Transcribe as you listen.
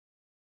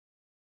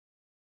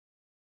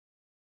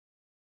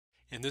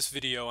In this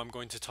video, I'm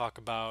going to talk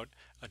about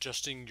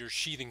adjusting your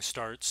sheathing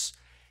starts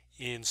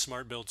in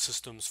SmartBuild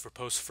systems for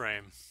post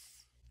frame.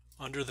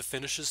 Under the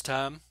Finishes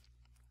tab,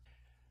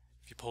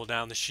 if you pull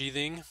down the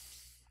sheathing,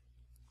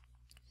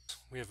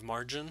 we have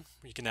margin.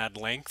 You can add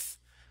length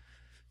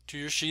to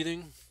your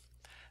sheathing.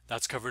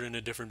 That's covered in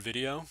a different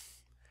video.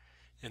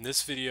 In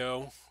this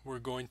video, we're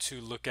going to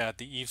look at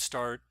the eave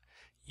start,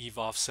 eave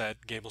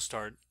offset, gable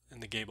start,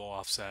 and the gable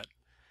offset.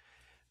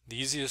 The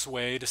easiest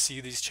way to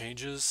see these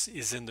changes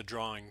is in the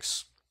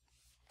drawings.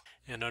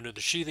 And under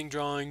the sheathing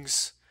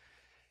drawings,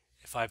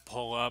 if I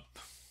pull up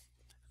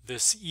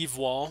this eave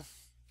wall,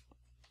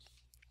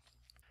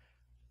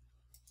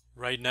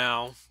 right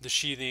now the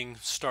sheathing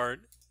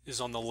start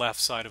is on the left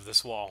side of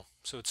this wall.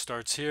 So it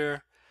starts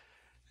here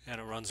and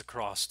it runs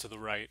across to the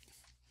right.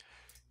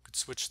 You could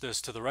switch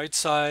this to the right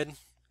side.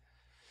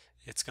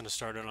 It's going to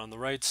start it on the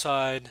right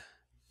side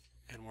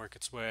and work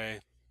its way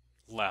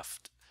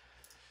left.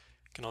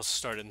 You can also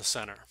start in the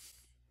center.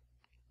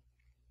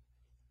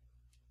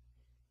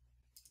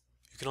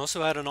 You can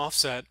also add an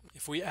offset.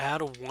 If we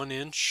add a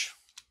 1-inch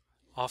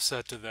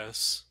offset to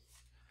this,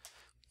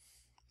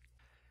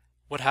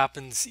 what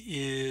happens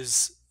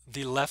is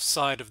the left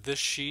side of this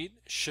sheet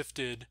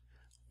shifted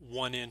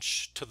 1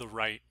 inch to the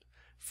right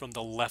from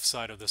the left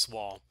side of this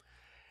wall.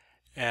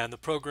 And the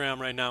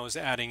program right now is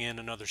adding in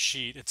another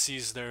sheet. It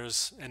sees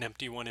there's an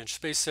empty 1-inch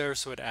space there,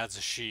 so it adds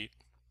a sheet.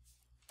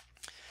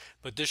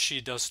 But this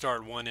sheet does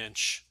start 1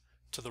 inch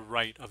to the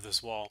right of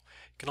this wall.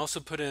 You can also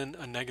put in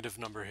a negative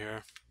number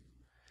here.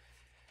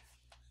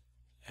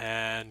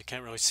 And you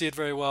can't really see it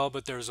very well,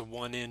 but there's a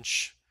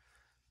 1-inch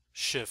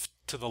shift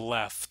to the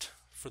left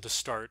for the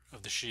start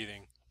of the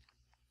sheathing.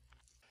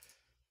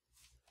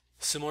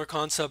 Similar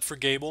concept for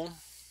gable.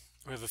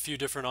 We have a few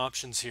different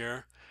options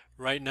here.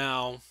 Right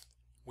now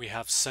we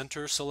have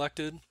center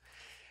selected.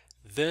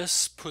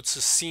 This puts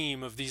a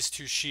seam of these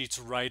two sheets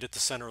right at the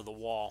center of the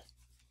wall.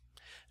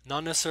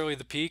 Not necessarily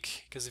the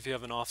peak, because if you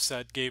have an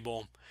offset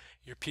gable,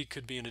 your peak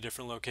could be in a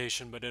different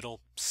location, but it'll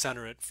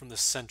center it from the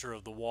center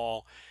of the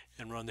wall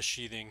and run the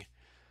sheathing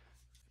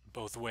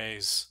both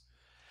ways.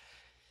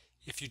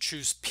 If you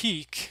choose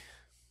peak,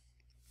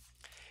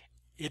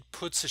 it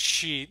puts a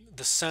sheet,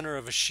 the center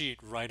of a sheet,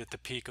 right at the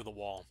peak of the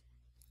wall.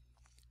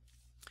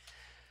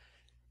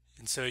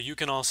 And so you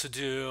can also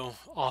do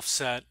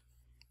offset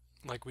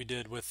like we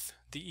did with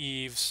the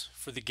eaves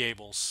for the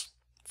gables.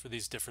 For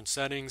these different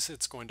settings,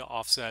 it's going to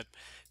offset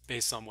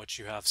based on what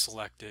you have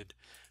selected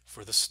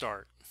for the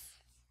start.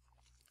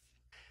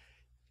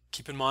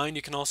 Keep in mind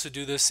you can also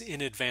do this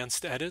in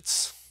advanced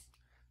edits.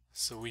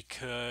 So we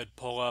could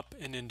pull up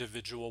an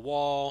individual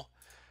wall,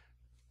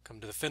 come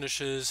to the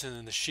finishes and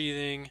then the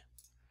sheathing,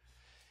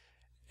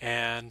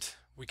 and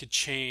we could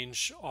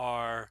change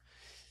our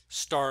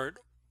start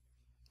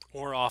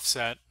or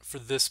offset for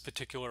this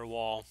particular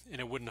wall, and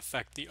it wouldn't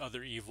affect the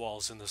other eave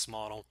walls in this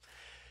model.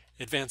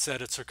 Advanced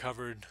edits are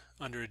covered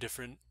under a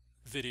different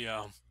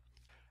video.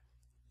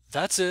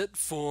 That's it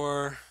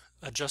for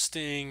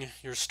adjusting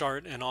your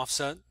start and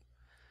offset.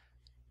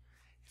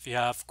 If you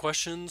have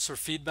questions or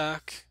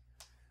feedback,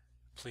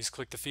 please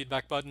click the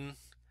feedback button.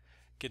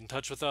 Get in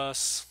touch with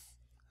us.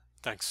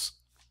 Thanks.